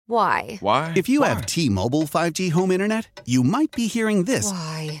Why? Why? If you have T-Mobile 5G home internet, you might be hearing this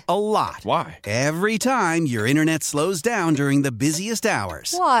Why? a lot. Why? Every time your internet slows down during the busiest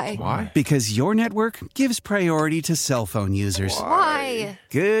hours. Why? Why? Because your network gives priority to cell phone users. Why?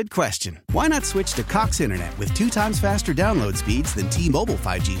 Good question. Why not switch to Cox Internet with 2 times faster download speeds than T-Mobile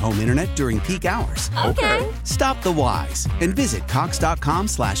 5G home internet during peak hours? Okay. Stop the whys and visit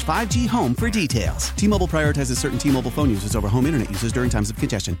cox.com/5G home for details. T-Mobile prioritizes certain T-Mobile phone users over home internet users during times of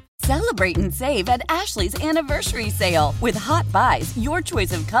congestion. Celebrate and save at Ashley's Anniversary Sale. With Hot Buys, your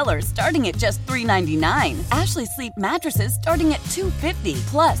choice of colors starting at just $3.99. Ashley Sleep mattresses starting at $2.50.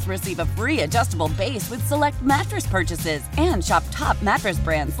 Plus, receive a free adjustable base with select mattress purchases. And shop top mattress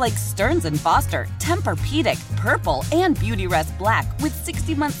brands like Stearns & Foster, Tempur-Pedic, Purple, and Beautyrest Black with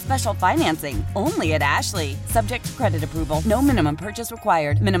 60-month special financing. Only at Ashley. Subject to credit approval. No minimum purchase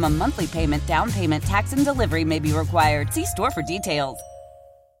required. Minimum monthly payment, down payment, tax, and delivery may be required. See store for details.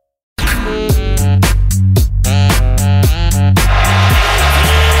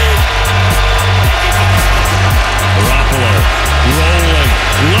 Garoppolo rolling,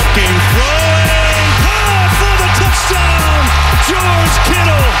 looking, throwing, for the touchdown, George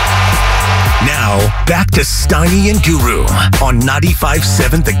Kittle. Now, back to Steiny and Guru on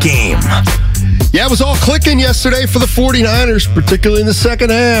 95.7 The Game. Yeah, it was all clicking yesterday for the 49ers, particularly in the second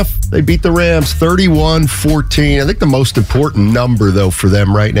half. They beat the Rams 31-14. I think the most important number, though, for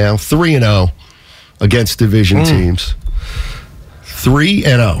them right now, 3-0 against division teams.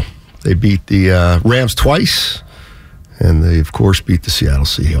 3-0. They beat the Rams twice, and they, of course, beat the Seattle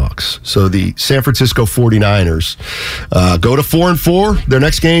Seahawks. So the San Francisco 49ers go to 4-4. Their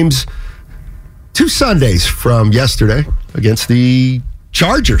next game's 2 Sundays from yesterday against the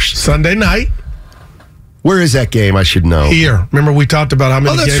Chargers. Sunday night. Where is that game? I should know. Here. Remember we talked about how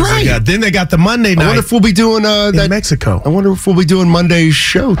many games they got. Then they got the Monday night. I wonder if we'll be doing that in Mexico. I wonder if we'll be doing Monday's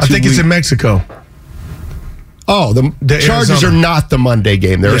show. I think it's in Mexico. Oh, the Chargers are not the Monday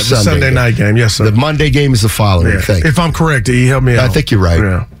game. They're a Sunday night game. Yes, sir. The Monday game is the following thing. If I'm correct, you help me out. I think you're right.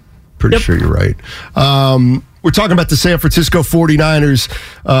 Yeah. Pretty sure you're right. We're talking about the San Francisco 49ers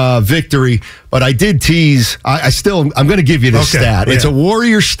victory, but I did tease. I'm going to give you this stat. Yeah. It's a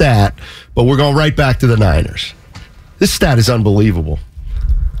Warrior stat, but we're going right back to the Niners. This stat is unbelievable.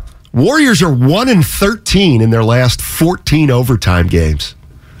 Warriors are 1-13 in their last 14 overtime games.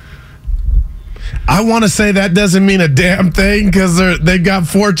 I want to say that doesn't mean a damn thing because they got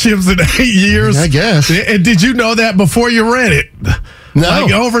 4 chips in 8 years. I guess. And did you know that before you read it? No.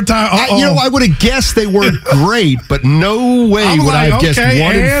 Like overtime. I would have guessed they weren't great, but no way would I have guessed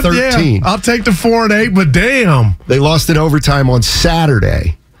 1-13. Yeah, I'll take the 4-8, but damn. They lost in overtime on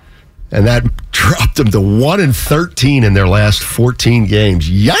Saturday, and that dropped them to 1-13 in their last 14 games.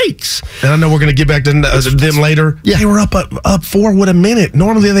 Yikes. And I know we're going to get back to them later. Yeah. They were up 4 with a minute.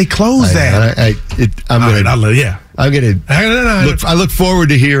 Normally they close that. I look forward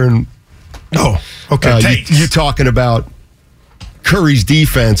to hehearing you talking about Curry's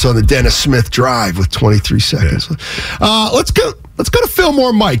defense on the Dennis Smith drive with 23 seconds. Yeah. Let's go to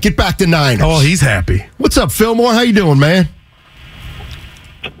Fillmore Mike. Get back to Niners. Oh, he's happy. What's up, Fillmore? How you doing, man?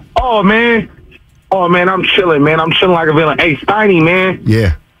 Oh, man, I'm chilling, man. I'm chilling like a villain. Hey, Steiny, man.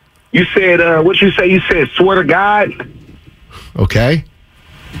 Yeah. You said, what you say? You said, swear to God. Okay.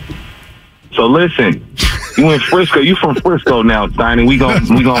 So listen, you in Frisco. You from Frisco now, Steiny. We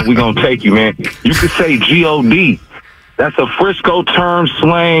gonna take you, man. You could say G-O-D. That's a Frisco term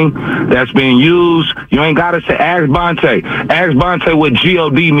slang that's being used. You ain't got to say ask Bonte. Ask Bonte what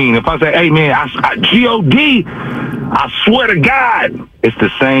G-O-D mean. If I say, hey, man, G-O-D, I swear to God, it's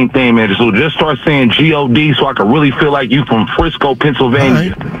the same thing, man. So just start saying G-O-D so I can really feel like you from Frisco,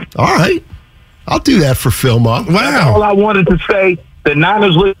 Pennsylvania. All right. I'll do that for Fillmore. Wow. That's all I wanted to say. The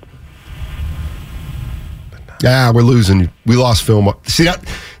Niners look. Yeah, we're losing. We lost Fillmore. See that?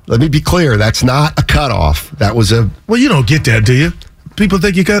 Let me be clear. That's not a cutoff. That was a... Well, you don't get that, do you? People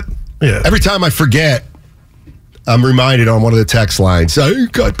think you cut... Yeah. Every time I forget, I'm reminded on one of the text lines,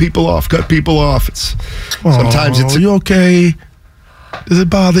 cut people off. Sometimes it's... You okay? Does it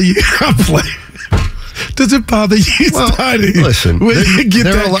bother you? I'm playing. Does it bother you, Steiny? Listen. When you get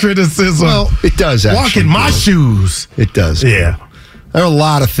that criticism. Well, it does, actually. Walk in my shoes. It does. Yeah. There are a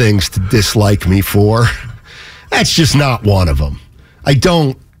lot of things to dislike me for. That's just not one of them. I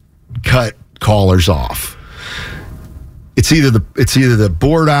don't cut callers off. It's either the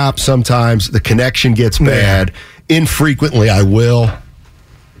board op sometimes, the connection gets bad. Infrequently I will.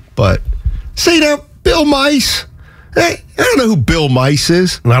 But say that Bill Mice. Hey, I don't know who Bill Mice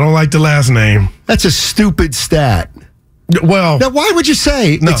is. I don't like the last name. That's a stupid stat. Well, now why would you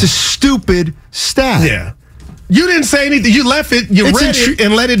say it's a stupid stat? Yeah. You didn't say anything. You left it. You read it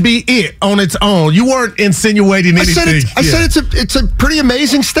and let it be it on its own. You weren't insinuating anything. I said it's a pretty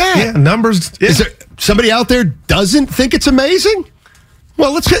amazing stat. Yeah, numbers. Yeah. Is there somebody out there doesn't think it's amazing?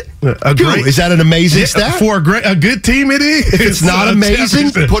 Well, let's get. Is that an amazing stat? For a good team, it is. If it's not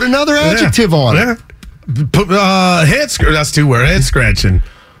amazing, put another adjective on it. Head scratch. That's 2 words. Head scratching.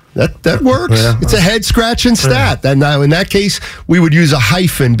 That works. Yeah. It's a head scratching stat. And now in that case, we would use a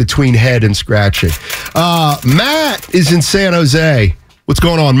hyphen between head and scratching. Matt is in San Jose. What's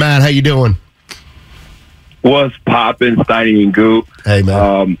going on, Matt? How you doing? What's poppin', Steiny and Goo? Hey,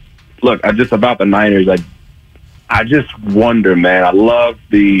 man. Look, just about the Niners. I just wonder, man. I love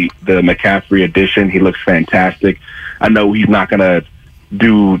the McCaffrey addition. He looks fantastic. I know he's not gonna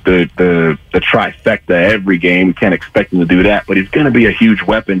do the trifecta every game. You can't expect him to do that, but he's going to be a huge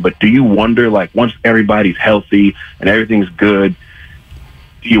weapon. But do you wonder, like, once everybody's healthy and everything's good,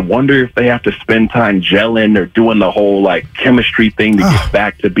 do you wonder if they have to spend time gelling or doing the whole, like, chemistry thing to get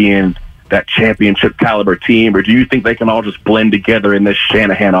back to being that championship caliber team? Or do you think they can all just blend together in this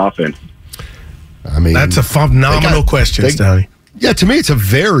Shanahan offense? I mean, that's a phenomenal question, Stoney. Yeah, to me, it's a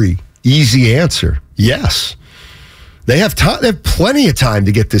very easy answer. Yes. They have time. They have plenty of time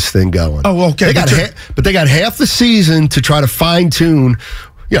to get this thing going. Oh, okay. But they got half the season to try to fine tune.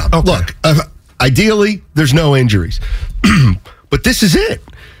 Yeah, okay. Look. Ideally, there's no injuries, but this is it.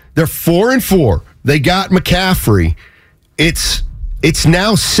 They're 4-4. They got McCaffrey. It's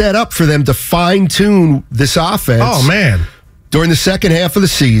now set up for them to fine tune this offense. Oh man! During the second half of the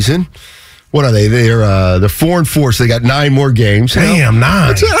season. What are they? They're 4-4, so they got 9 more games. Damn,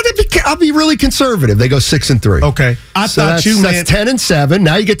 9. I'll be really conservative. They go 6-3. Okay, I thought you meant that's 10-7.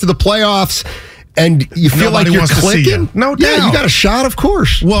 Now you get to the playoffs, and you feel like you're clicking. No doubt. Yeah, you got a shot, of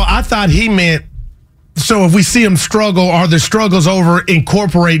course. Well, I thought he meant. So if we see them struggle, are the struggles over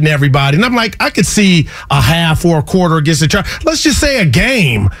incorporating everybody? And I'm like, I could see a half or a quarter against the Chargers. Let's just say a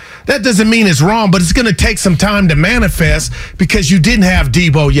game. That doesn't mean it's wrong, but it's going to take some time to manifest because you didn't have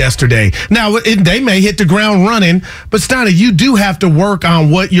Debo yesterday. Now, they may hit the ground running, but Steiner, you do have to work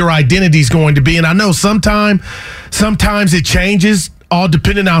on what your identity is going to be. And I know sometimes it changes, all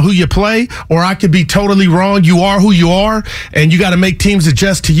depending on who you play, or I could be totally wrong. You are who you are, and you got to make teams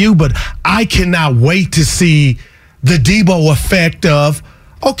adjust to you. But I cannot wait to see the Debo effect of,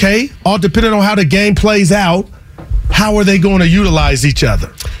 okay, all depending on how the game plays out, how are they going to utilize each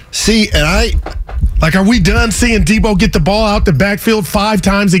other? See, and are we done seeing Debo get the ball out the backfield 5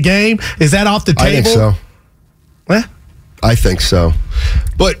 times a game? Is that off the table? I think so. Eh? I think so.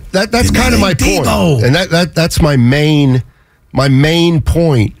 But that's kind of my point. And that's my main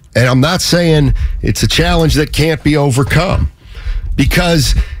point. And I'm not saying it's a challenge that can't be overcome.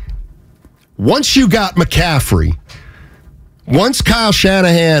 Because once you got McCaffrey, once Kyle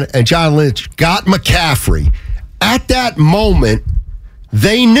Shanahan and John Lynch got McCaffrey, at that moment,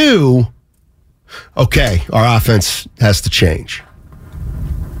 they knew, okay, our offense has to change.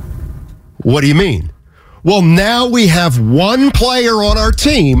 What do you mean? Well, now we have one player on our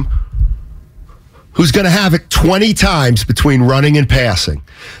team who's going to have it 20 times between running and passing.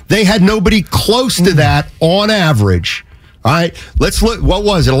 They had nobody close to that on average. All right, let's look. What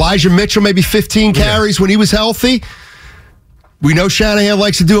was it? Elijah Mitchell, maybe 15 carries when he was healthy. We know Shanahan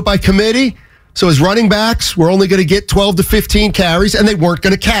likes to do it by committee. So his running backs were only going to get 12 to 15 carries, and they weren't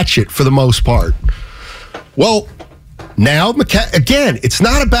going to catch it for the most part. Well, now, again, it's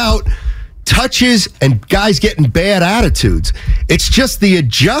not about touches and guys getting bad attitudes. It's just the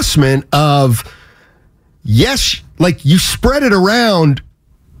adjustment of, yes, like you spread it around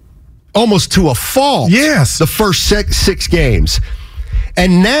almost to a fault. Yes. The first 6 games.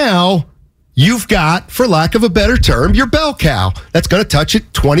 And now you've got, for lack of a better term, your bell cow that's going to touch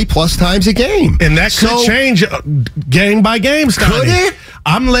it 20-plus times a game. And that could change game by game, Steiny. Could it?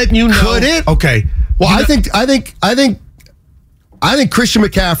 I'm letting you know. Could it? Okay. Well, I think Christian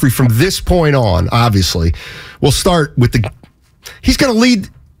McCaffrey from this point on, obviously, will start with he's going to lead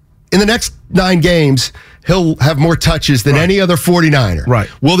in the next 9 games. He'll have more touches than any other 49er. Right.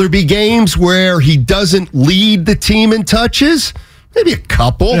 Will there be games where he doesn't lead the team in touches? Maybe a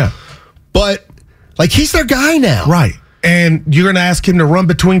couple. Yeah. But, he's their guy now. Right. And you're going to ask him to run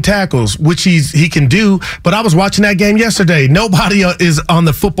between tackles, which he can do. But I was watching that game yesterday. Nobody is on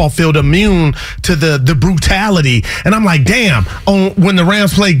the football field immune to the brutality. And I'm like, damn, when the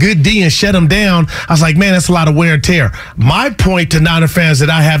Rams play good D and shut them down, I was like, man, that's a lot of wear and tear. My point to Niner fans that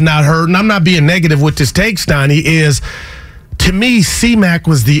I have not heard, and I'm not being negative with this take, Steiny, is, to me, C-Mac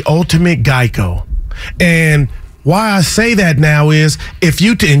was the ultimate Geico. And why I say that now is if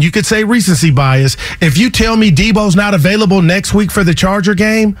you and you could say recency bias. If you tell me Debo's not available next week for the Charger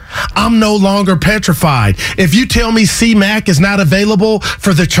game, I'm no longer petrified. If you tell me C-Mac is not available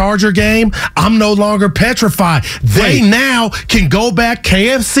for the Charger game, I'm no longer petrified. They now can go back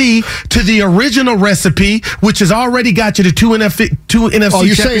KFC to the original recipe, which has already got you to two NFC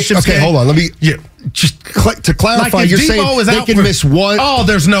championships. Okay, hold on. Let me just to clarify. Like you're Debo saying is they out can miss one. Oh,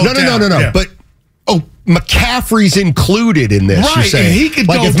 there's no doubt. No. Yeah. But McCaffrey's included in this. Right, You're saying. and he could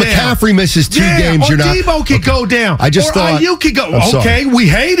like go if down. McCaffrey misses 2 games, you're not. Debo could go down. I just thought you could go. I'm Okay, sorry. we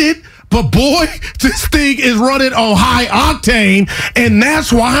hate it, but boy, this thing is running on high octane, and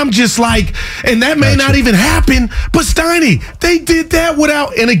that's why I'm just like, and that may not even happen. But Steiny, they did that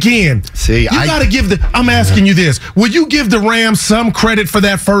without. And again, see, you got to give the. I'm asking you this: will you give the Rams some credit for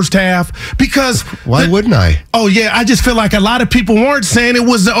that first half? Because why wouldn't I? Oh yeah, I just feel like a lot of people weren't saying it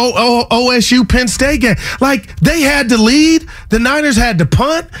was the OSU Penn State game. Like they had to lead, the Niners had to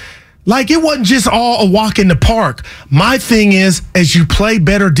punt. Like it wasn't just all a walk in the park. My thing is, as you play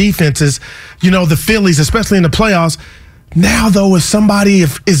better defenses, the Phillies, especially in the playoffs. Now though, if somebody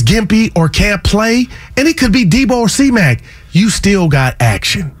is gimpy or can't play, and it could be Debo or C-Mac, you still got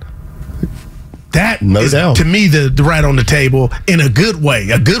action. That is to me the rat on the table in a good way,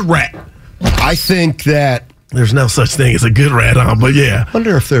 a good rat. I think that there's no such thing as a good rat on, but yeah. I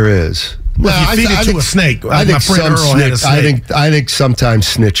wonder if there is. Well, if you feed it to a snake. I think my friend Earl had a snake. I think sometimes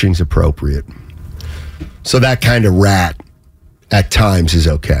snitching's appropriate. So that kind of rat at times is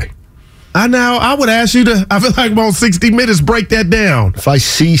okay. I would ask you to, I feel like about 60 minutes, break that down. If I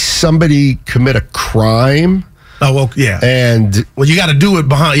see somebody commit a crime. Oh, well, yeah. Well, you got to do it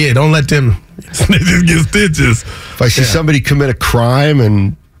behind. Yeah, don't let them snitches get stitches. If I see somebody commit a crime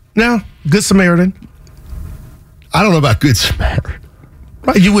and. No, Good Samaritan. I don't know about Good Samaritan.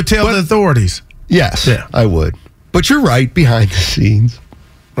 Right, you would tell the authorities. Yes, I would. But you're right, behind the scenes.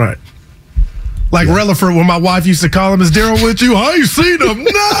 Right. Like Rutherford, when my wife used to call him, is Daryl with you? I ain't seen him.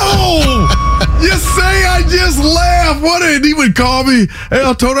 No! You say I just laughed. What? And he would call me, and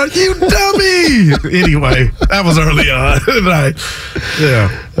I told her, you dummy! Anyway, that was early on. Right.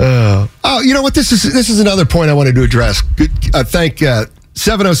 Yeah. You know what? This is another point I wanted to address. Good, thank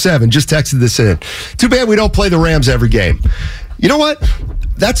 707 just texted this in. Too bad we don't play the Rams every game. You know what?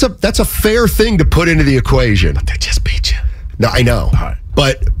 That's a fair thing to put into the equation. But they just beat you. No, I know. Right.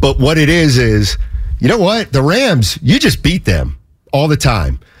 But what it is, you know what? The Rams, you just beat them all the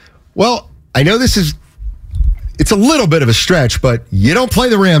time. Well, I know it's a little bit of a stretch, but you don't play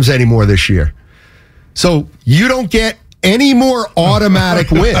the Rams anymore this year. So you don't get any more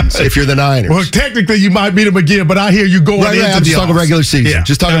automatic wins if you're the Niners. Well, technically you might beat them again, but I hear you going into I'm just talking regular season. Yeah,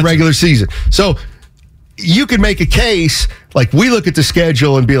 just talking regular season. So you could make a case, like we look at the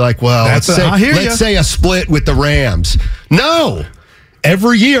schedule and be like, well, let's say a split with the Rams. No.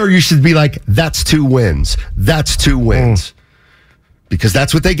 Every year you should be like, that's 2 wins. That's 2 wins. Because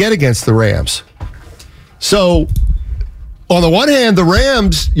that's what they get against the Rams. So on the one hand, the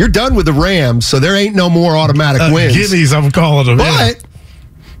Rams, you're done with the Rams, so there ain't no more automatic wins. Gimmies, I'm calling them. But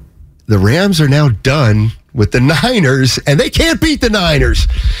the Rams are now done with the Niners, and they can't beat the Niners.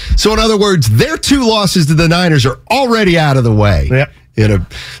 So in other words, their 2 losses to the Niners are already out of the way. Yep.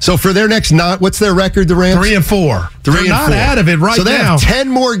 So for their next what's their record, the Rams? 3-4. They're not out of it right now. So they have 10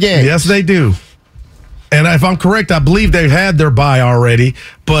 more games. Yes, they do. And if I'm correct, I believe they've had their bye already,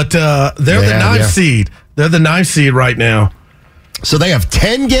 but they're the 9th seed. They're the 9th seed right now. So they have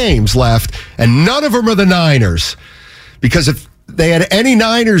 10 games left, and none of them are the Niners. Because if they had any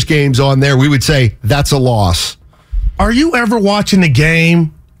Niners games on there, we would say that's a loss. Are you ever watching the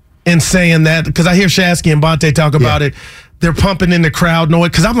game and saying that? Because I hear Shasky and Bonte talk about it. They're pumping in the crowd noise.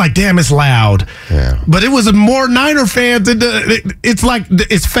 Because I'm like, damn, it's loud. Yeah. But it was more Niner fans. It's like,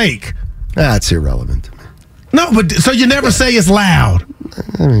 it's fake. That's irrelevant to me. No, but so you never say it's loud.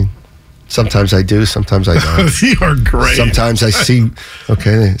 I mean, sometimes I do, sometimes I don't. You are great. Sometimes I see,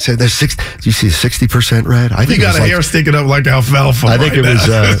 they say there's 60. Do you see 60% red? I think you got a hair sticking up like alfalfa. I think it was.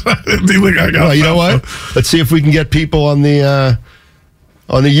 You look like well, you know what? Let's see if we can get people on the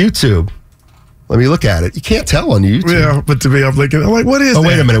YouTube. Let me look at it. You can't tell on YouTube. Yeah, but to me, I'm like, what is that? Oh,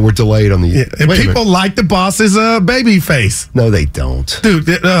 wait a minute. We're delayed on the YouTube. Yeah, and people like the boss's baby face. No, they don't. Dude,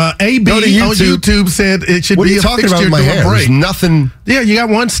 AB on YouTube said it should be a fixture. What are you talking about with my hair? There's nothing. Yeah, you got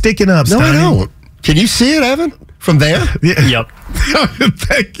one sticking up. No, I don't. Can you see it, Evan? From there? Yeah. Yep.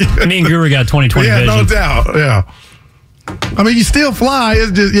 Thank you. Me and Guru got 20/20 vision. Yeah, no doubt. Yeah. I mean, you still fly.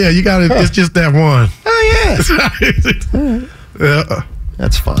 It's just, you got it. It's just that one. Oh, yeah. Yeah.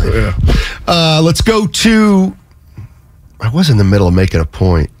 That's fine. Yeah. Let's go to. I was in the middle of making a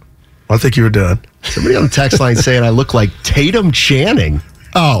point. I think you were done. Somebody on the text line saying I look like Tatum Channing.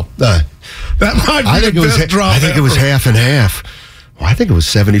 Oh, that might be the best drop. I think it was half and half. Well, I think it was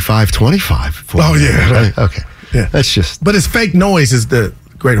 75-25. Oh, yeah. Right? Okay. Yeah. That's just. But his fake noise is the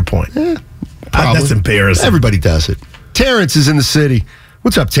greater point. That's embarrassing. Everybody does it. Terrence is in the city.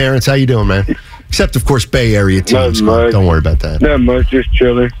 What's up, Terrence? How you doing, man? Except, of course, Bay Area teams. Don't worry about that. Not much, just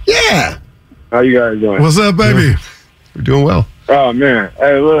chilling. Yeah. How you guys doing? What's up, baby? We're doing well. Oh, man.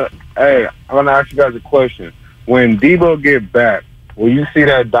 Hey, look. Hey, I'm going to ask you guys a question. When Debo get back, will you see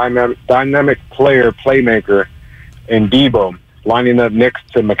that dynamic player, playmaker in Debo lining up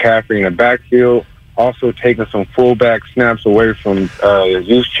next to McCaffrey in the backfield, also taking some fullback snaps away from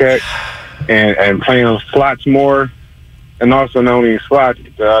Juszczyk and playing on slots more, and also not only slots,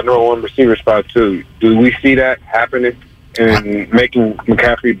 number one receiver spot too. Do we see that happening and making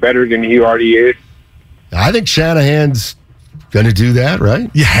McCaffrey better than he already is? I think Shanahan's going to do that, right?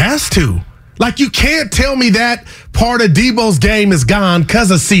 You has to. Like, you can't tell me that part of Debo's game is gone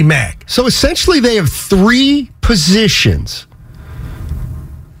because of C-Mac. So essentially they have 3 positions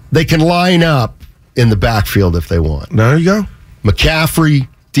they can line up in the backfield if they want. There you go. McCaffrey,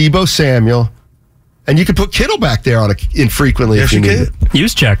 Debo Samuel, and you can put Kittle back there on infrequently if you need it.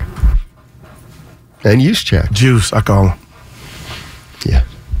 Juszczyk. And Juszczyk. Juice, I call him. Yeah.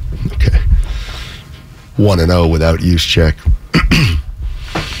 Okay. 1-0 without Juszczyk.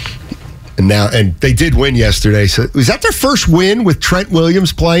 And they did win yesterday. So was that their first win with Trent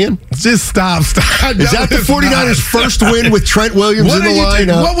Williams playing? Just stop. Is that the 49ers' first win with Trent Williams in the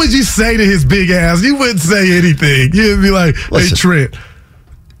lineup? What would you say to his big ass? You wouldn't say anything. You'd be like, hey, Trent.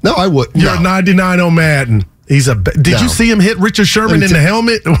 No, I wouldn't. You're 99 on Madden. Did you see him hit Richard Sherman in the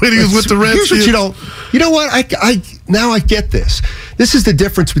helmet when he was with the Redskins? Here's what you don't. You know what? Now I get this. This is the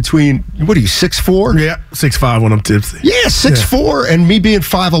difference between, what are you, 6'4"? Yeah, 6'5" when I'm tipsy. Yeah, 6'4", and me being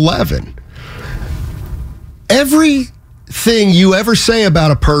 5'11". Everything you ever say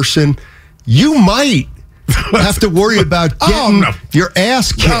about a person, you might have to worry about getting your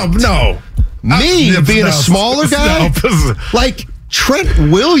ass kicked. No. Me being a smaller guy, like Trent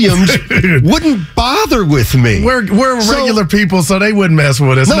Williams wouldn't bother with me. We're regular people, so they wouldn't mess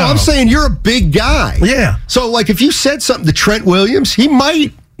with us. No, I'm saying you're a big guy. Yeah. So, like, if you said something to Trent Williams, he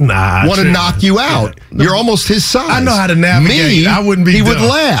might want to knock you out. Yeah. You're almost his size. I know how to navigate. Me, I wouldn't be. He would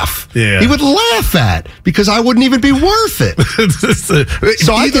laugh. Yeah. He would laugh at because I wouldn't even be worth it.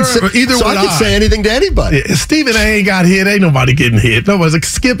 So I could say anything to anybody. Yeah, Stephen A. ain't got hit. Ain't nobody getting hit. Nobody's like,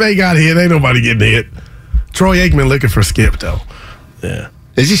 Skip ain't got hit. Ain't nobody getting hit. Troy Aikman looking for Skip though. Yeah.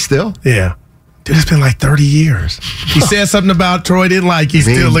 Is he still? Yeah. Dude, it's been like 30 years. He said something about Troy didn't like. He's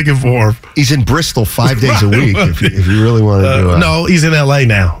still looking for him. He's in Bristol 5 days a week if you really want to do it. No, he's in L.A.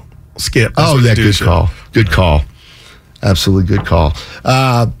 now. Skip. Oh, yeah, good call. Good call. Absolutely good call.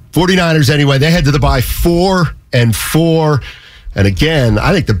 49ers, anyway, they head to the bye 4-4. And again,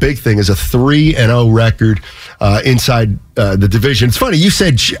 I think the big thing is a 3-0 record inside the division. It's funny, you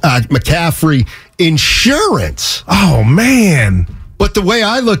said McCaffrey insurance. Oh, man. But the way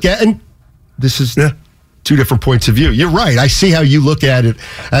I look at it, and this is 2 different points of view. You're right. I see how you look at it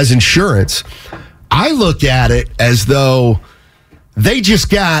as insurance. I look at it as though they just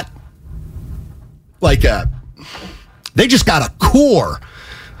got a core.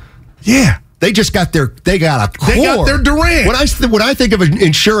 Yeah. They got a core. They got their Durant. When I think of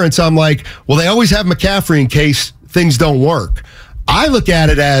insurance, I'm like, well, they always have McCaffrey in case things don't work. I look at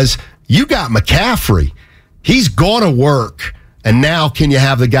it as you got McCaffrey. He's going to work. And now can you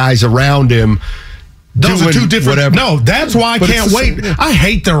have the guys around him? Those are 2 different. Whatever. No, that's why I can't wait. I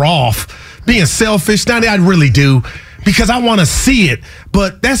hate they're off. Being selfish. Now, I really do. Because I want to see it,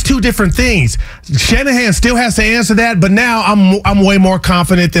 but that's 2 different things. Shanahan still has to answer that, but now I'm way more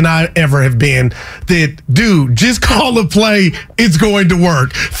confident than I ever have been that, dude, just call a play, it's going to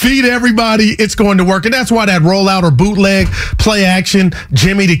work. Feed everybody, it's going to work. And that's why that rollout or bootleg, play action,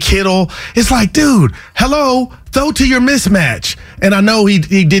 Jimmy to Kittle, it's like, dude, hello, throw to your mismatch. And I know he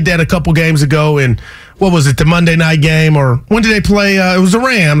did that a couple games ago, and what was it, the Monday night game, or when did they play? It was the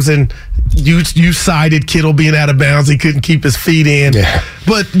Rams, and you cited Kittle being out of bounds. He couldn't keep his feet in. Yeah.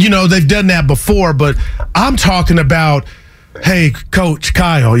 But, they've done that before. But I'm talking about, hey, Coach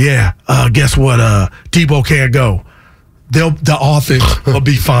Kyle, guess what? Debo can't go. The offense will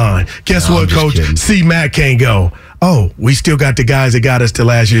be fine. Guess what, Coach? C-Mac can't go. Oh, we still got the guys that got us to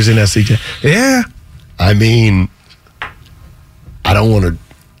last year's NSCJ. Yeah. I mean, I don't want to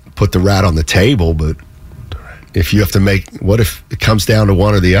put the rat on the table, but if you have to what if it comes down to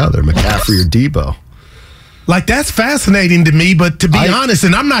one or the other, McCaffrey or Debo? Like, that's fascinating to me, but to be honest,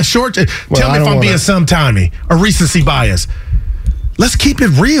 and I'm not sure, tell me if I'm being sometimey or recency bias. Let's keep it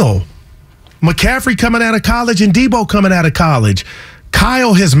real. McCaffrey coming out of college and Debo coming out of college.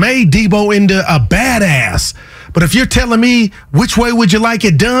 Kyle has made Debo into a badass. But if you're telling me which way would you like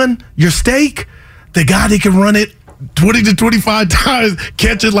it done, your steak, the guy that can run it 20 to 25 times,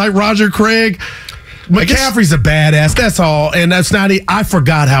 catch it like Roger Craig, McCaffrey's a badass. That's all. And that's not. I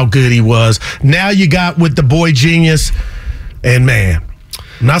forgot how good he was. Now you got with the boy genius. And man,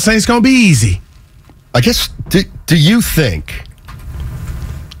 I'm not saying it's going to be easy. I guess, do you think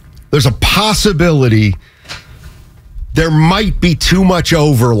there's a possibility there might be too much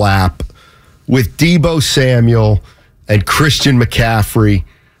overlap with Debo Samuel and Christian McCaffrey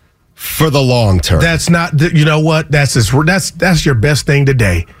for the long term? That's not. You know what? That's your best thing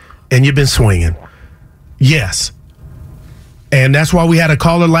today, and you've been swinging. Yes, and that's why we had a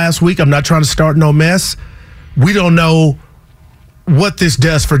caller last week. I'm not trying to start no mess. We don't know what this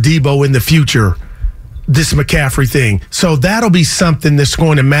does for Debo in the future. This McCaffrey thing. So that'll be something that's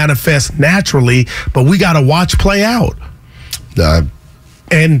going to manifest naturally, but we got to watch play out.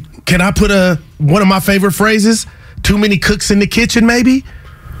 And can I put one of my favorite phrases? Too many cooks in the kitchen, maybe?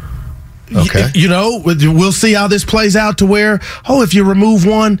 Okay. We'll see how this plays out to where, if you remove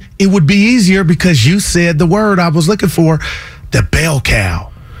one, it would be easier because you said the word I was looking for, the bell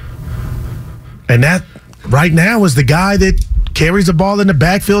cow. And that right now is the guy that carries the ball in the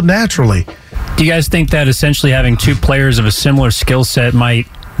backfield naturally. Do you guys think that essentially having two players of a similar skill set might,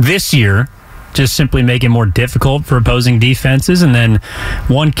 this year, just simply make it more difficult for opposing defenses, and then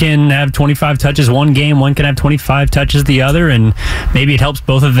one can have 25 touches one game, one can have 25 touches the other, and maybe it helps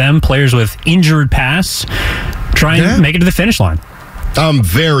both of them, players with injured past, try and make it to the finish line? I'm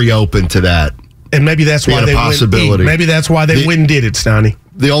very open to that. And maybe that's why they went. Maybe that's why they went and did it, Stoney.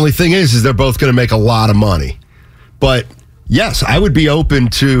 The only thing is they're both going to make a lot of money. But yes, I would be open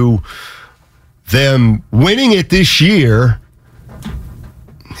to them winning it this year.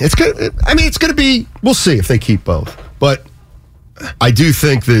 It's good. I mean, it's going to be. We'll see if they keep both. But I do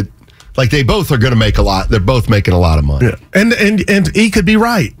think that, they both are going to make a lot. They're both making a lot of money. Yeah. And he could be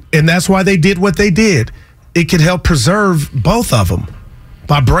right, and that's why they did what they did. It could help preserve both of them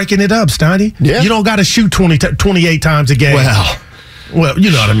by breaking it up, Stoney. Yeah. You don't got to shoot 28 times a game. Well, you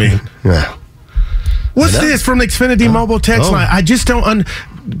know what I mean. Yeah. What's this from the Xfinity mobile text line? I just don't.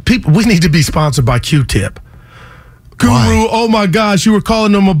 People, we need to be sponsored by Q-Tip. Guru, Why? oh my gosh, you were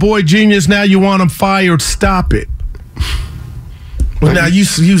calling him a boy genius. Now you want him fired. Stop it. Well, now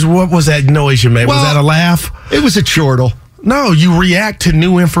what was that noise you made? Was that a laugh? It was a chortle. No, you react to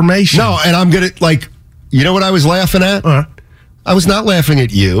new information. No, and I'm going to, you know what I was laughing at? I was not laughing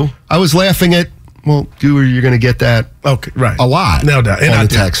at you. I was laughing at, Guru, you're going to get that a lot. No doubt. On the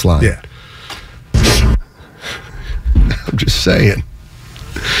text line. Yeah. I'm just saying.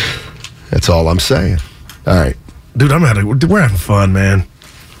 That's all I'm saying. All right. Dude, we're having fun, man.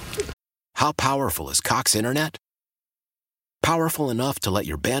 How powerful is Cox Internet? Powerful enough to let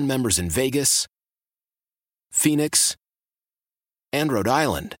your band members in Vegas, Phoenix, and Rhode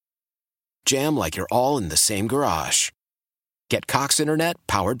Island jam like you're all in the same garage. Get Cox Internet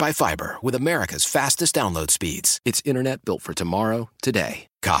powered by fiber with America's fastest download speeds. It's internet built for tomorrow, today.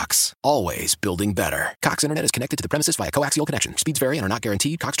 Cox, always building better. Cox Internet is connected to the premises via coaxial connection. Speeds vary and are not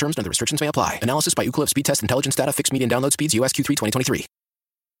guaranteed. Cox terms and other restrictions may apply. Analysis by Ookla Speed Test Intelligence Data. Fixed median download speeds. US Q3 2023.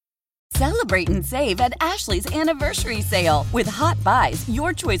 Celebrate and save at Ashley's Anniversary Sale. With Hot Buys,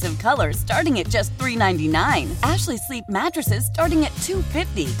 your choice of colors starting at just $3.99. Ashley Sleep mattresses starting at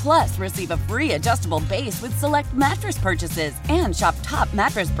 $2.50. Plus, receive a free adjustable base with select mattress purchases. And shop top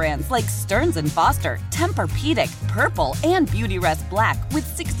mattress brands like Stearns & Foster, Tempur-Pedic, Purple, and Beautyrest Black with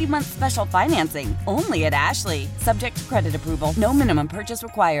 60-month special financing. Only at Ashley. Subject to credit approval. No minimum purchase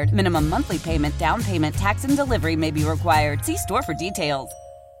required. Minimum monthly payment, down payment, tax, and delivery may be required. See store for details.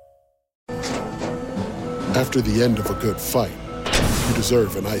 After the end of a good fight, you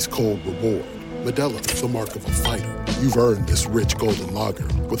deserve an ice-cold reward. Modelo is the mark of a fighter. You've earned this rich golden lager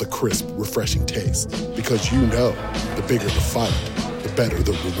with a crisp, refreshing taste. Because you know, the bigger the fight, the better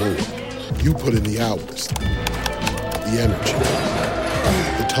the reward. You put in the hours, the energy,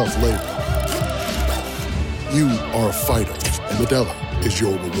 the tough labor. You are a fighter, and Modelo is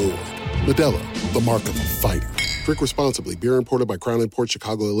your reward. Modelo, the mark of a fighter. Drink responsibly. Beer imported by Crown Imports,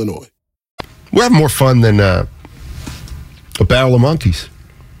 Chicago, Illinois. We're having more fun than a battle of monkeys.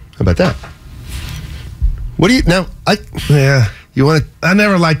 How about that? What do you now? You want to? I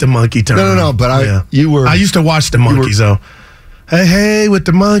never liked the monkey term. No. But I used to watch the monkeys though. Hey, with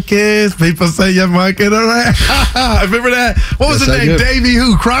the monkeys, people say you're monkey. Remember that? What was his name? Davy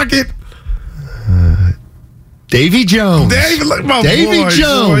who? Crockett? Davy Jones. Davy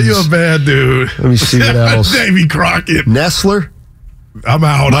Jones. Boy, you're a bad dude. Let me see what else. Davy Crockett. Nestler. I'm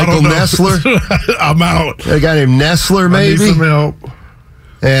out. Michael Nessler. I'm out. A guy named Nessler, maybe. I need some help.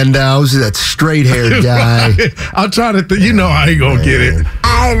 And who's that straight-haired guy? I'm trying to you know I ain't going to get it.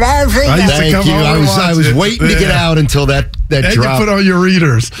 I love it. Thank you. I was waiting to get out until that and drop. You put on your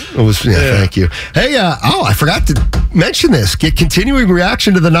readers. Thank you. Hey, I forgot to mention this. Get continuing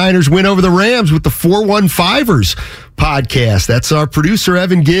reaction to the Niners win over the Rams with the 415ers podcast. That's our producer,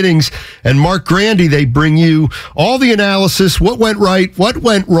 Evan Giddings, and Mark Grandy. They bring you all the analysis, what went right, what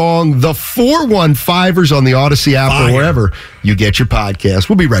went wrong, the 415ers on the Odyssey app or wherever you get your podcast.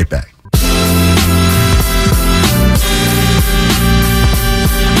 We'll be right back.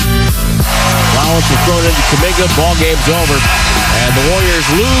 Rollins was thrown into Kuminga. Ball game's over. And the Warriors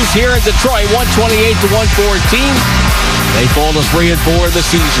lose here in Detroit, 128-114. They fall to 3-4 in the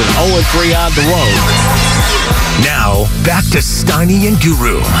season, 0-3 on the road. Now, back to Steiny and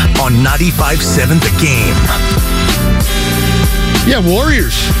Guru on 95.7 The Game. Yeah,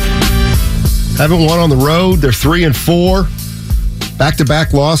 Warriors haven't won on the road. They're 3-4.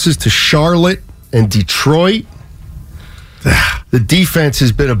 Back-to-back losses to Charlotte and Detroit. The defense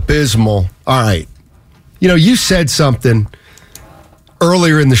has been abysmal. All right. You know, you said something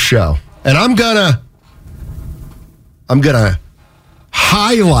earlier in the show, and I'm gonna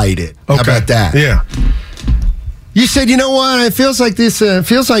highlight it. Okay. How about that? Yeah. You said, you know what? It feels like this.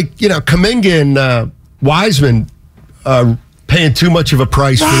 Feels like Kuminga and Wiseman paying too much of a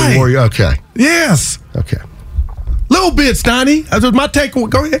price for the Warriors. Okay. Yes. Okay. Little bit, Steiny. That was my take. Go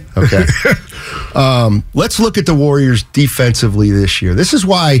ahead. Okay. Let's look at the Warriors defensively this year. This is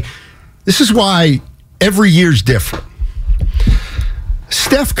why every year's different.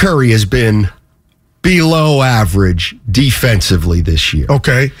 Steph Curry has been below average defensively this year.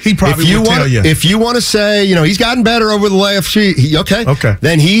 Okay. He probably would tell you. If you want to say, he's gotten better over the last year, okay.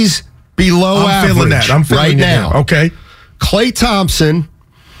 Then he's below average. I'm feeling that. now. Okay. Klay Thompson.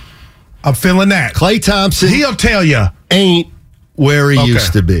 I'm feeling that. Klay Thompson. He'll tell you. Ain't where he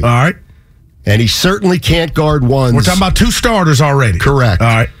used to be. All right. And he certainly can't guard ones. We're talking about two starters already. Correct. All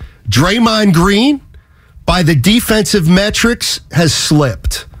right. Draymond Green, by the defensive metrics, has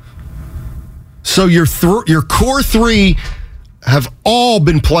slipped. So your core three have all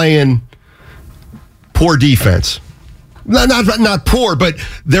been playing poor defense. Not poor, but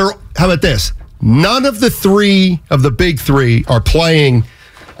they're. How about this? None of the big three are playing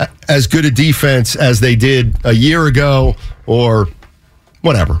as good a defense as they did a year ago or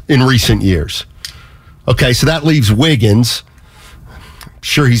whatever in recent years. Okay, so that leaves Wiggins. I'm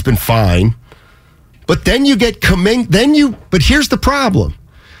sure he's been fine. But then you get Kuminga. But here's the problem.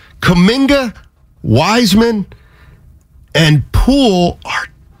 Kuminga, Wiseman, and Poole are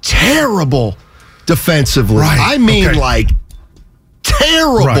terrible defensively. Right. I mean,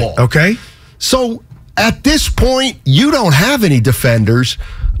 terrible. Right. Okay. So at this point, you don't have any defenders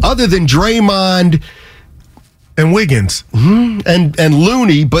other than Draymond and Wiggins and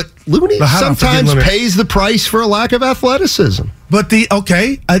Looney. But Looney sometimes pays the price for a lack of athleticism. But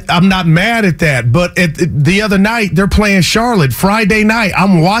I'm not mad at that. But the other night, they're playing Charlotte. Friday night,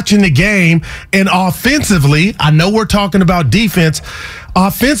 I'm watching the game, and offensively, I know we're talking about defense.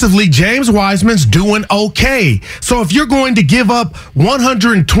 Offensively, James Wiseman's doing okay. So if you're going to give up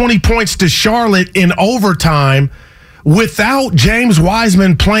 120 points to Charlotte in overtime without James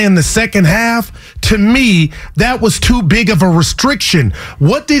Wiseman playing the second half, to me, that was too big of a restriction.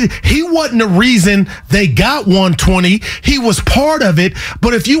 He wasn't the reason they got 120. He was part of it.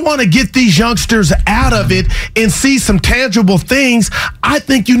 But if you want to get these youngsters out of it and see some tangible things, I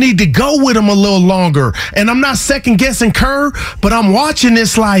think you need to go with them a little longer. And I'm not second guessing Kerr, but I'm watching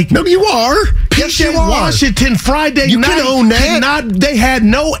this like, no, you are. Yes, you are. Washington Friday you night. Can own that. They had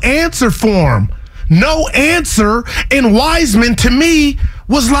no answer for him. No answer, and Wiseman, to me,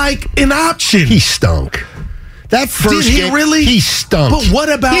 was like an option. He stunk. That first Did he game, really? He stunk. But what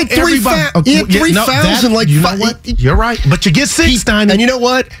about everybody? He had 3,000. You know what? You're right. But you get 6, Steiny. And you know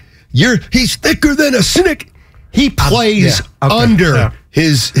what? He's thicker than a cynic. He plays under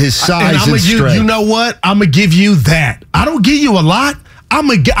his size and strength. You know what? I'm going to give you that. I don't give you a lot.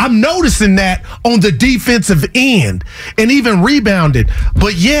 I'm noticing that on the defensive end and even rebounded.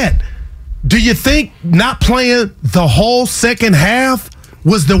 But yet, do you think not playing the whole second half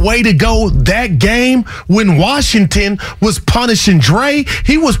was the way to go that game when Washington was punishing Dre?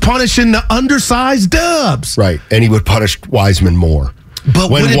 He was punishing the undersized Dubs. Right, and he would punish Wiseman more.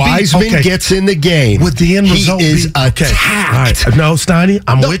 But when Wiseman gets in the game, with the end result, he is attacked. Right. No, Steiny,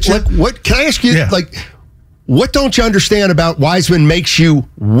 I'm with you. What can I ask you? What don't you understand about Wiseman makes you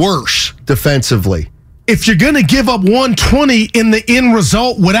worse defensively? if you're going to give up 120 in the end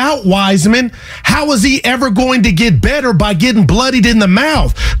result without Wiseman, how is he ever going to get better by getting bloodied in the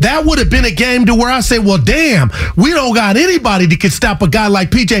mouth? That would have been a game to where I say, well, damn, we don't got anybody that can stop a guy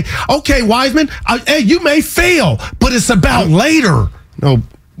like PJ. Okay, Wiseman, hey, you may fail, but it's about later. No,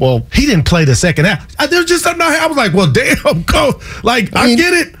 well, he didn't play the second half. There's just something I was like, well, damn, go. Like, I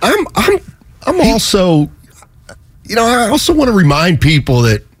get it. I'm also, I also want to remind people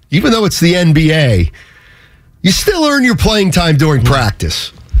that even though it's the NBA, you still earn your playing time during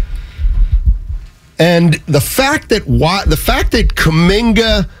practice. And the fact that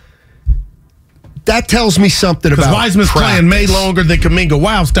Kuminga, that tells me something about Wiseman's practice. Playing May longer than Kuminga.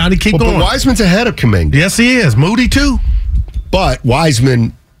 Wow, Stoney, keep going. But Wiseman's ahead of Kuminga. Yes, he is. Moody, too. But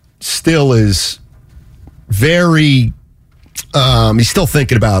Wiseman still is very, he's still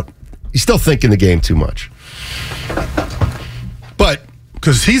thinking the game too much. But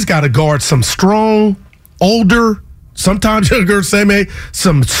because he's got to guard some strong, older, sometimes younger,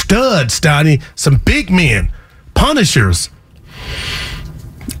 some studs, Stoney, some big men, punishers.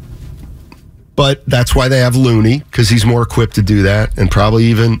 But that's why they have Looney, because he's more equipped to do that, and probably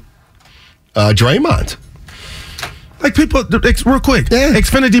even Draymond. Like people, real quick,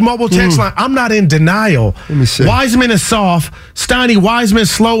 Xfinity mobile text line. I'm not in denial. Let me see. Wiseman is soft. Steiny, Wiseman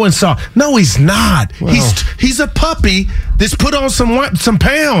slow and soft. No, he's not. Well. He's a puppy that's put on some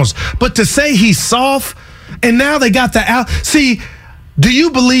pounds. But to say he's soft, and now they got the out. See, do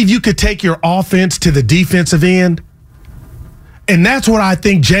you believe you could take your offense to the defensive end? And that's what I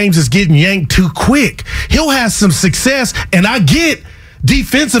think James is getting yanked too quick. He'll have some success, and I get.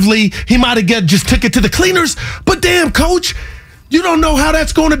 Defensively, he might have just took it to the cleaners. But damn, coach, you don't know how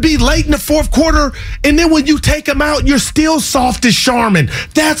that's going to be late in the fourth quarter. And then when you take him out, you're still soft as Charmin.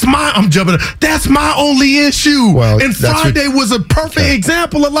 That's my only issue. Well, and Friday was a perfect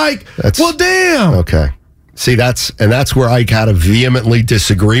example of well, damn. Okay. See, that's where I gotta vehemently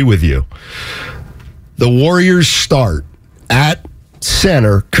disagree with you. The Warriors start at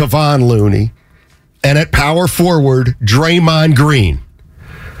center, Kevon Looney, and at power forward, Draymond Green.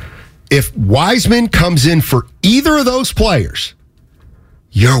 If Wiseman comes in for either of those players,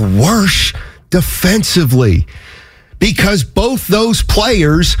 you're worse defensively because both those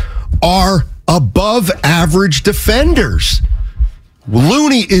players are above average defenders.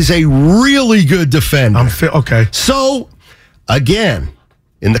 Looney is a really good defender. Okay. So, again,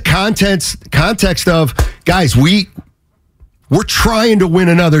 in the context of, guys, we're trying to win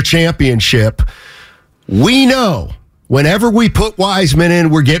another championship. We know whenever we put Wiseman in,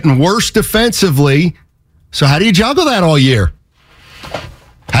 we're getting worse defensively. So how do you juggle that all year?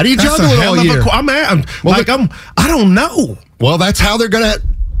 How do you juggle it all year? I don't know. Well, that's how they're going to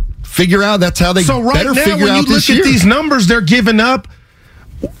figure out. That's how they so right better now, figure when out you this look year. at these numbers they're giving up,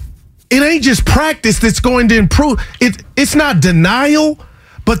 it ain't just practice that's going to improve. It's not denial,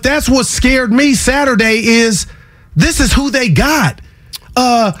 but that's what scared me Saturday is this is who they got.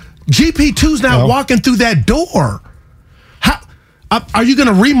 GP2's not walking through that door. How are you going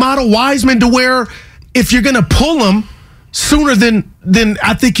to remodel Wiseman to where if you're going to pull him sooner than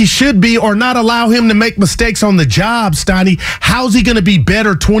I think he should be or not allow him to make mistakes on the job, Steiny, how's he going to be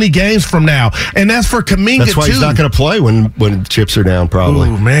better 20 games from now? And that's for Kuminga, That's why he's not going to play when chips are down, probably.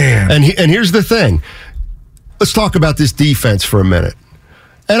 Oh, man. And here's the thing. Let's talk about this defense for a minute.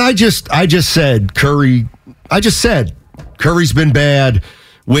 And I just said Curry's been bad.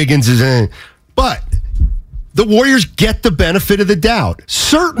 Wiggins is in. But the Warriors get the benefit of the doubt.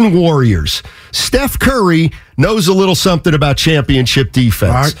 Certain Warriors. Steph Curry knows a little something about championship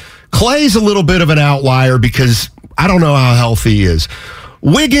defense. Right. Clay's a little bit of an outlier because I don't know how healthy he is.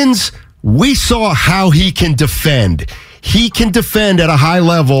 Wiggins, we saw how he can defend. He can defend at a high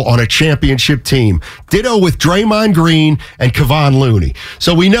level on a championship team. Ditto with Draymond Green and Kevon Looney.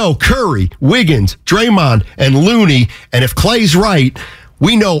 So we know Curry, Wiggins, Draymond, and Looney, and if Clay's right,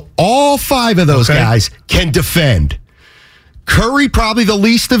 we know all five of those guys can defend. Curry probably the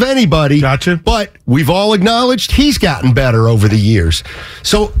least of anybody. Gotcha. But we've all acknowledged he's gotten better over the years.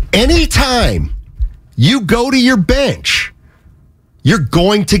 So anytime you go to your bench, you're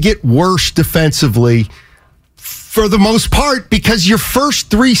going to get worse defensively for the most part because your first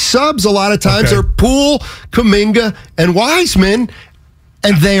three subs a lot of times are Poole, Kuminga, and Wiseman,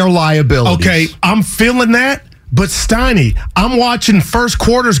 and they are liabilities. Okay, I'm feeling that. But Steiny, I'm watching first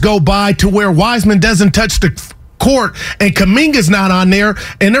quarters go by to where Wiseman doesn't touch the court and Kuminga's not on there,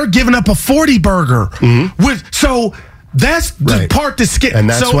 and they're giving up a 40 burger. So that's the part that's scary.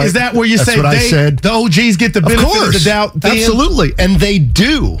 So is that where you say the OGs get the benefit of the doubt? Absolutely, and they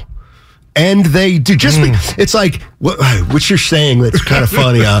do. It's like what you're saying. That's kind of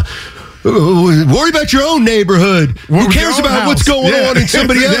funny. Worry about your own neighborhood. Who cares about what's going on in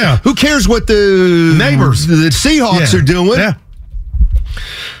somebody else? Yeah. Who cares what the neighbors, the Seahawks are doing? Yeah.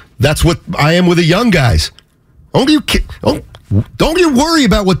 That's what I am with the young guys. Don't you worry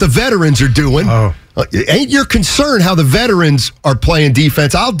about what the veterans are doing. Oh. Ain't your concern how the veterans are playing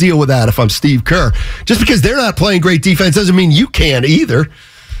defense. I'll deal with that if I'm Steve Kerr. Just because they're not playing great defense doesn't mean you can either.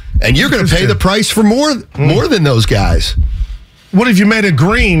 And you're going to pay the price for more than those guys. What if you made a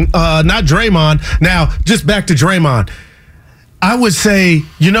Green, not Draymond? Now, just back to Draymond. I would say,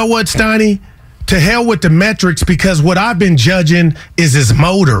 you know what, Steiny? To hell with the metrics, because what I've been judging is his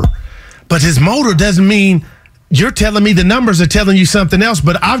motor. But his motor doesn't mean you're telling me the numbers are telling you something else,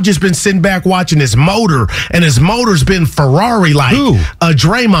 but I've just been sitting back watching his motor, and his motor's been Ferrari-like.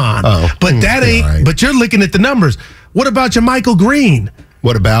 Draymond. Oh. But that ain't, right. But you're looking at the numbers. What about your Michael Green?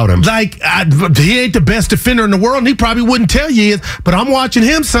 What about him? He ain't the best defender in the world, and he probably wouldn't tell you he is, but I'm watching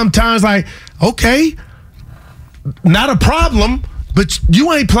him sometimes like, okay, not a problem, but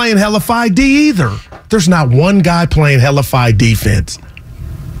you ain't playing hella 5D either. There's not one guy playing hella 5 defense.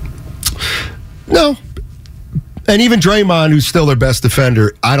 No. And even Draymond, who's still their best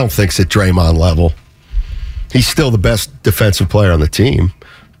defender, I don't think's at Draymond level. He's still the best defensive player on the team.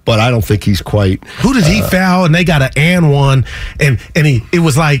 But I don't think he's quite. Who did he foul? And they got an and one, and it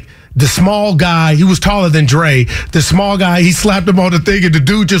was like the small guy. He was taller than Dre. The small guy, he slapped him on the thing, and the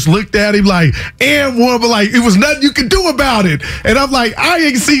dude just looked at him like and one, but like it was nothing you could do about it. And I'm like, I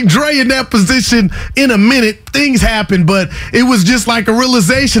ain't seen Dre in that position in a minute. Things happen, but it was just like a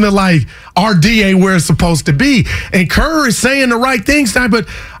realization of like RD ain't where it's supposed to be. And Kerr is saying the right things now, but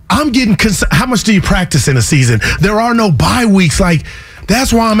I'm getting how much do you practice in a season? There are no bye weeks. Like.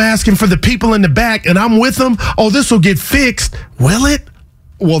 That's why I'm asking for the people in the back, and I'm with them. Oh, this will get fixed. Will it?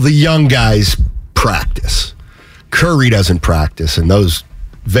 Well, the young guys practice. Curry doesn't practice, and those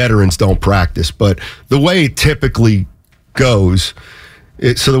veterans don't practice. But the way it typically goes,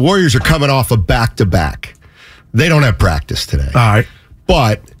 so the Warriors are coming off a back-to-back. They don't have practice today. All right.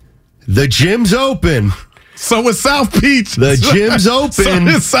 But the gym's open. So is South Beach. The gym's open. So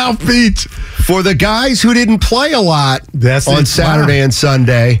is South Beach. For the guys who didn't play a lot on Saturday and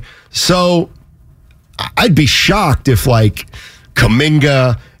Sunday. So I'd be shocked if like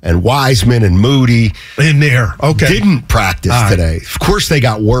Kuminga and Wiseman and Moody in there didn't practice today. Of course they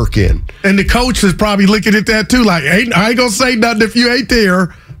got work in. And the coach is probably looking at that too, like, I ain't going to say nothing if you ain't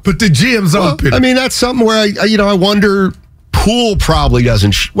there, but the gym's open. I mean, that's something where I wonder Poole probably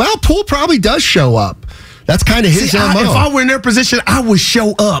doesn't. Poole probably does show up. That's kind of his MO. If I were in their position, I would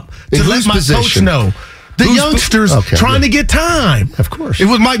show up to let my coach know. The youngsters trying to get time. Of course. It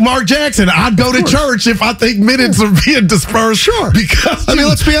was like Mark Jackson. I'd go to church if I think minutes are being dispersed. Sure. Because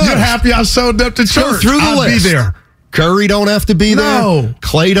let's be honest. You're happy I showed up to church. Go through the list. Be there. Curry don't have to be there. No.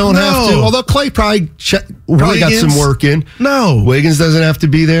 Clay don't have to. Although Clay probably got some work in. No. Wiggins doesn't have to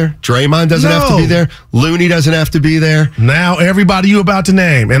be there. Draymond doesn't have to be there. Looney doesn't have to be there. Now everybody you about to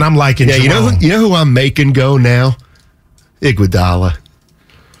name, and I'm liking. Yeah, you know who I'm making go now? Iguodala.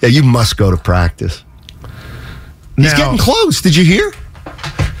 Yeah, you must go to practice. He's getting close. Did you hear?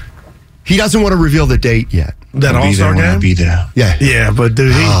 He doesn't want to reveal the date yet. That All-Star game? I'll be there. Yeah, but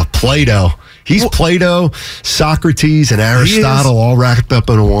dude, Plato. He's Plato, Socrates, and Aristotle all wrapped up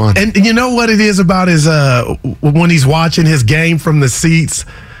in one. And you know what it is about his when he's watching his game from the seats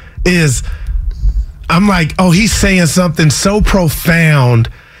is I'm like, oh, he's saying something so profound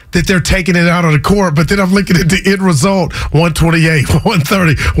that they're taking it out on the court, but then I'm looking at the end result, 128,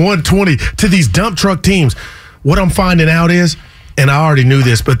 130, 120 to these dump truck teams. What I'm finding out is, and I already knew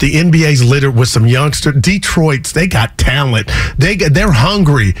this, but the NBA's littered with some youngsters. Detroit's, they got talent. They're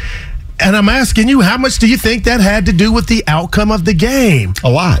hungry. And I'm asking you, how much do you think that had to do with the outcome of the game? A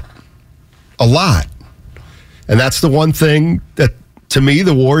lot. And that's the one thing that, to me,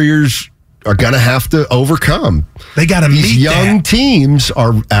 the Warriors are going to have to overcome. They got to meet these young teams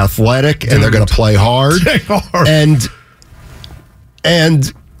are athletic, and they're going to play hard.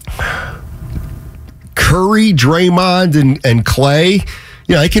 And Curry, Draymond, and Clay,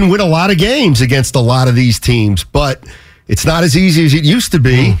 they can win a lot of games against a lot of these teams, but it's not as easy as it used to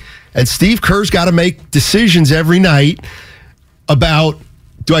be. And Steve Kerr's got to make decisions every night about,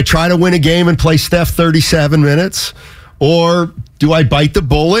 do I try to win a game and play Steph 37 minutes? Or do I bite the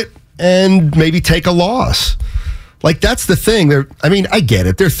bullet and maybe take a loss? Like, that's the thing. I get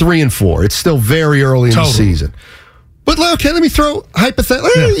it. They're 3-4. It's still very early in the season. But let me throw hypothetical.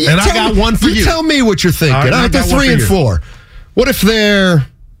 Yeah. And I got one for you. You tell me what you're thinking. All right, they're 3-4. What if they're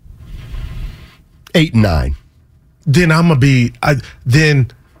 8-9? Then I'm going to be...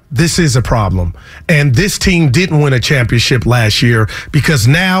 this is a problem. And this team didn't win a championship last year because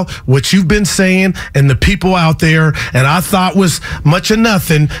now what you've been saying and the people out there, and I thought was much of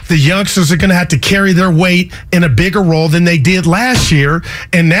nothing, the youngsters are going to have to carry their weight in a bigger role than they did last year.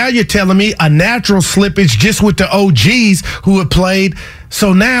 And now you're telling me a natural slippage just with the OGs who have played.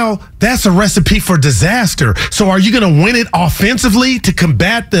 So now that's a recipe for disaster. So are you going to win it offensively to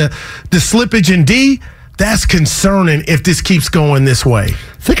combat the slippage in D? That's concerning if this keeps going this way.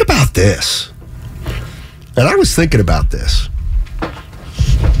 Think about this. And I was thinking about this.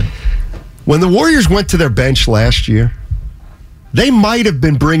 When the Warriors went to their bench last year, they might have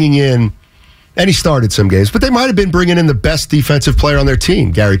been bringing in, and he started some games, but they might have been bringing in the best defensive player on their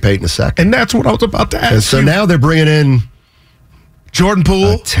team, Gary Payton II. And that's what I was about to ask And so you. now they're bringing in Jordan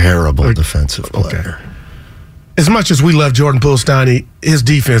Poole. A terrible defensive player. Okay. As much as we love Jordan Poole, Steiny, his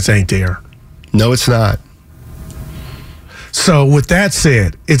defense ain't there. No, it's not. So with that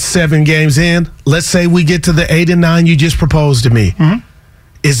said, it's 7 games in. Let's say we get to the 8 and 9 you just proposed to me. Mm-hmm.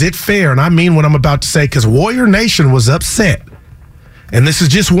 Is it fair? And I mean what I'm about to say because Warrior Nation was upset. And this is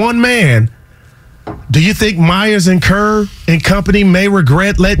just one man. Do you think Myers and Kerr and company may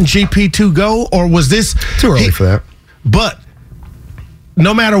regret letting GP2 go? Or was this too early for that? But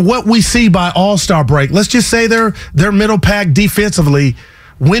no matter what we see by All-Star break, let's just say they're middle pack defensively.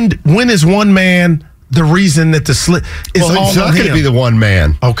 When is one man the reason that the slip is all on him? It's not going to be the one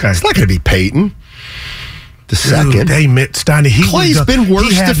man. Okay. It's not going to be Peyton. The second. Dude, Steiny, Clay's been worse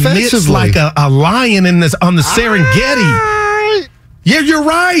he had defensively. mitts like a lion on the Serengeti. Yeah, you're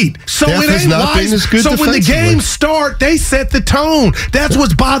right. So Steph it has ain't not been as good So when the defensively. games start, they set the tone. That's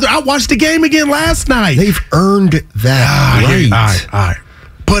what's bothering. I watched the game again last night. They've earned that right. All right.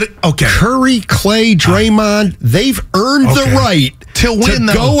 But, okay. Curry, Clay, Draymond, they've earned the right to win,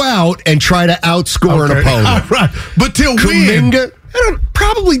 go out and try to outscore an opponent. All right. But till win.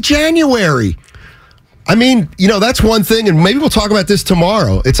 Probably January. I mean, that's one thing, and maybe we'll talk about this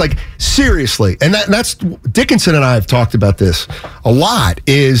tomorrow. It's like, seriously, and that's Dickinson and I have talked about this a lot,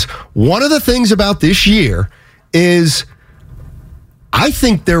 is one of the things about this year is I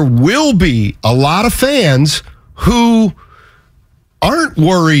think there will be a lot of fans who aren't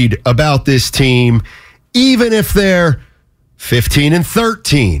worried about this team, even if they're 15 and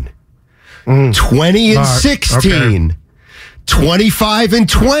 13, 20 and 16, 25 and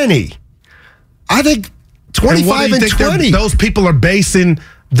 20. I think 25 and 20. Those people are basing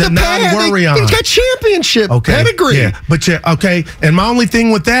the non-worry on. He's got championship pedigree. Yeah, but okay. And my only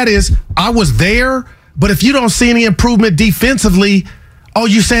thing with that is I was there, but if you don't see any improvement defensively,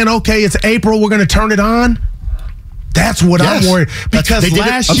 you're saying, okay, it's April, we're going to turn it on? That's what I'm worried. Because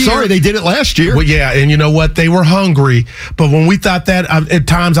I'm sorry, they did it last year. Well, yeah, and you know what? They were hungry. But when we thought that, at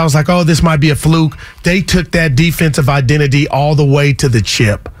times I was like, this might be a fluke. They took that defensive identity all the way to the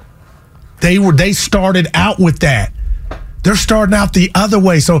chip. They started out with that. They're starting out the other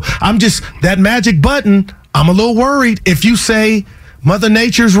way. So that magic button, I'm a little worried. If you say Mother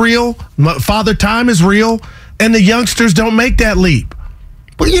Nature's real, Father Time is real, and the youngsters don't make that leap.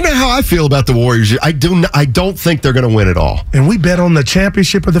 Well, you know how I feel about the Warriors. I don't think they're going to win it all. And we bet on the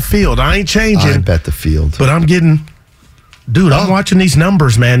championship of the field. I ain't changing. I bet the field. But I'm getting... Dude, I'm watching these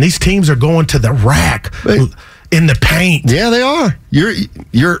numbers, man. These teams are going to the rack in the paint. Yeah, they are.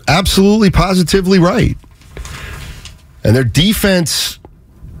 You're absolutely positively right. And their defense,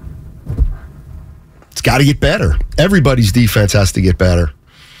 it's got to get better. Everybody's defense has to get better.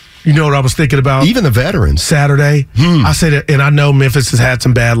 You know what I was thinking about? Even the veterans. Saturday. I said, and I know Memphis has had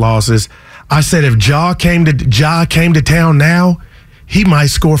some bad losses. I said if Ja came to town now, he might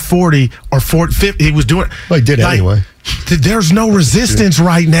score 40 or 50. He was doing. Well, he did anyway. There's no resistance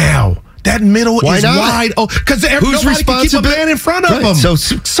right now. That middle is wide. Because nobody can keep a man in front of him.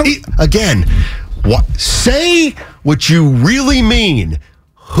 So again, say what you really mean.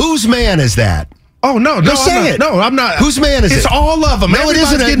 Whose man is that? Oh, no, say it. No, I'm not. Whose man is it? It's all of them. No, it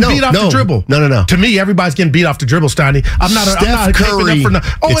isn't. Getting beat off the dribble. No. To me, everybody's getting beat off the dribble, Steiny. I'm not Curry. It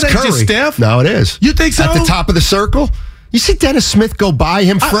ain't Curry. just Steph. No, it is. You think so? At the top of the circle? You see Dennis Smith go by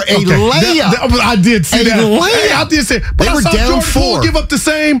him for a layup. I did see that. Layup. I did see. But they were down Jordan 4. Poole give up the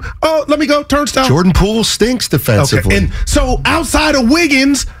same. Let me go. Turnstile. Jordan Poole stinks defensively. Okay. And so outside of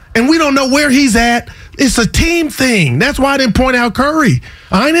Wiggins, and we don't know where he's at, it's a team thing. That's why I didn't point out Curry.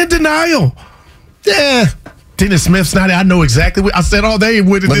 I ain't in denial. Yeah. Dennis Smith's not. I know exactly what I said all day.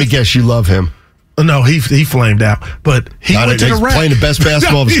 Let me guess, you love him. No, he flamed out, but he went to the rack. He's playing the best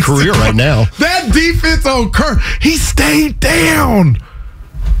basketball of his career right now. That defense on Kerr, he stayed down.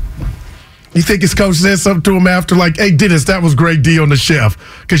 You think his coach said something to him after, like, "Hey, Dennis, that was great D on the chef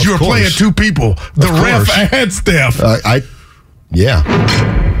because you were playing two people, the ref and Steph." Yeah.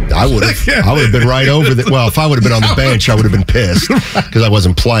 I would have been right over the. Well, if I would have been on the bench, I would have been pissed because I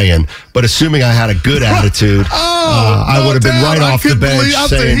wasn't playing. But assuming I had a good attitude, I would have been right off the bench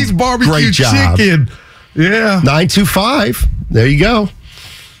saying, he's barbecue great job. chicken. Yeah. 925. There you go.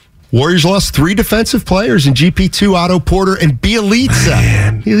 Warriors lost 3 defensive players in GP2, Otto Porter and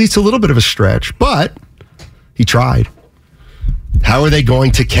Bielitsa. Bielitsa a little bit of a stretch, but he tried. How are they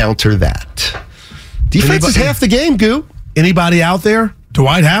going to counter that? Defense is half the game, Goo. Anybody out there?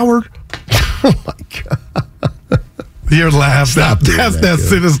 Dwight Howard? Oh, my God. Your laugh. That's that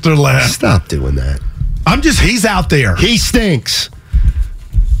sinister laugh. Stop doing that. He's out there. He stinks.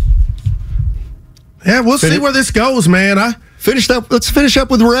 Yeah, we'll see where this goes, man. Let's finish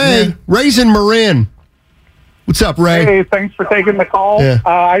up with Ray. Yeah. Ray's in Marin. What's up, Ray? Hey, thanks for taking the call. Yeah.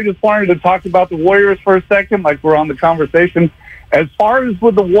 I just wanted to talk about the Warriors for a second, like we're on the conversation. As far as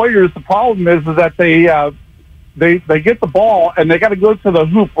with the Warriors, the problem is that they get the ball and they got to go to the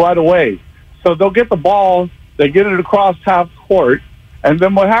hoop right away. So they'll get the ball, they get it across half court, and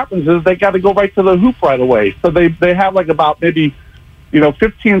then what happens is they got to go right to the hoop right away. So they have like about maybe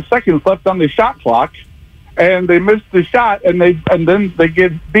 15 seconds left on the shot clock, and they miss the shot, and then they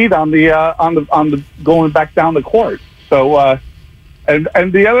get beat on the going back down the court. So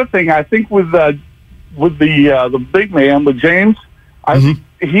and the other thing I think with the big man with James,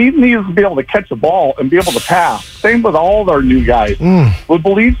 he needs to be able to catch a ball and be able to pass. Same with all our new guys. With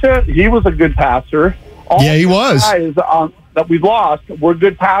Bielitsa, he was a good passer. He was. Guys that we lost were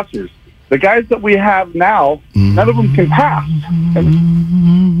good passers. The guys that we have now, none of them can pass.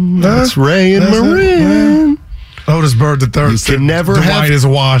 That's Ray and Marin. Otis Bird III. You can never Dwight is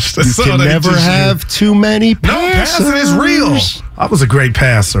washed. You can never have too many passers. No, passing is real. I was a great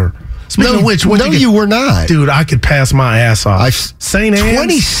passer. Speaking of which, you were not. Dude, I could pass my ass off. St. Anne's?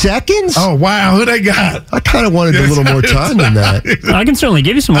 20 seconds? Oh, wow. Who they got? I kind of wanted a little more time than that. I can certainly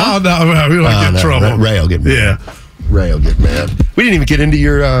give you some more. Oh, no. We don't get in trouble. Ray will get mad. Yeah. Ray will get mad. We didn't even get into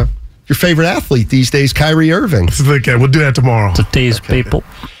your favorite athlete these days, Kyrie Irving. Okay, we'll do that tomorrow. To tease people.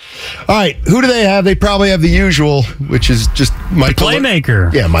 All right, who do they have? They probably have the usual, which is just Michael. The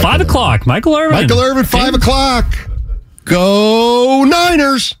playmaker. Yeah, Michael 5 o'clock. Michael Irvin. Michael Irvin, 5 o'clock. Go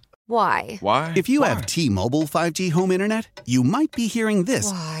Niners. Why? If you have T-Mobile 5G home internet, you might be hearing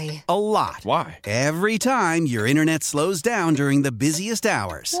this a lot. Why? Every time your internet slows down during the busiest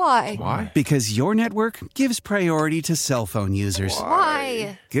hours. Why? Because your network gives priority to cell phone users.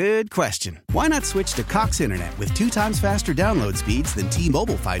 Why? Good question. Why not switch to Cox Internet with 2 times faster download speeds than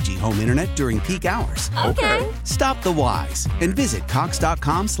T-Mobile 5G home internet during peak hours? Okay. Stop the whys and visit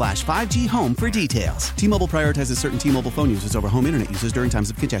cox.com/5G home for details. T-Mobile prioritizes certain T-Mobile phone users over home internet users during times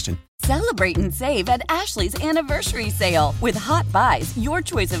of congestion. Celebrate and save at Ashley's Anniversary Sale. With Hot Buys, your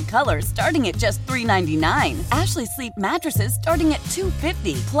choice of colors starting at just $3.99. Ashley Sleep mattresses starting at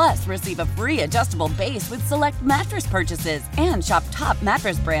 $2.50. Plus, receive a free adjustable base with select mattress purchases. And shop top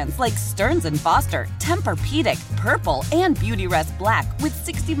mattress brands like Stearns & Foster, Tempur-Pedic, Purple, and Beautyrest Black with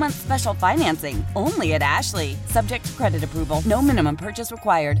 60-month special financing. Only at Ashley. Subject to credit approval. No minimum purchase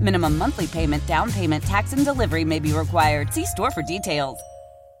required. Minimum monthly payment, down payment, tax, and delivery may be required. See store for details.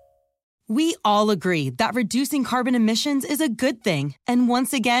 We all agree that reducing carbon emissions is a good thing. And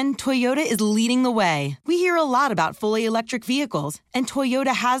once again, Toyota is leading the way. We hear a lot about fully electric vehicles, and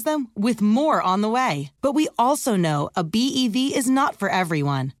Toyota has them with more on the way. But we also know a BEV is not for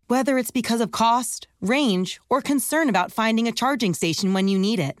everyone, whether it's because of cost, range, or concern about finding a charging station when you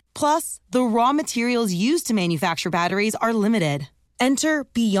need it. Plus, the raw materials used to manufacture batteries are limited. Enter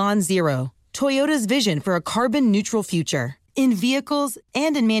Beyond Zero, Toyota's vision for a carbon-neutral future. In vehicles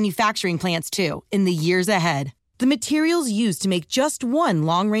and in manufacturing plants, too, in the years ahead. The materials used to make just one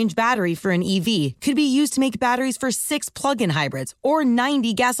long-range battery for an EV could be used to make batteries for 6 plug-in hybrids or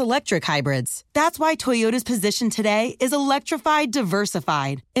 90 gas-electric hybrids. That's why Toyota's position today is electrified,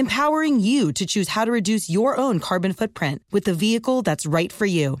 diversified, empowering you to choose how to reduce your own carbon footprint with the vehicle that's right for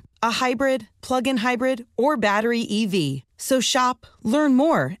you. A hybrid, plug-in hybrid, or battery EV. So shop, learn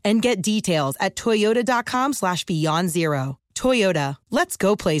more, and get details at toyota.com/beyondzero. Toyota, let's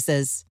go places.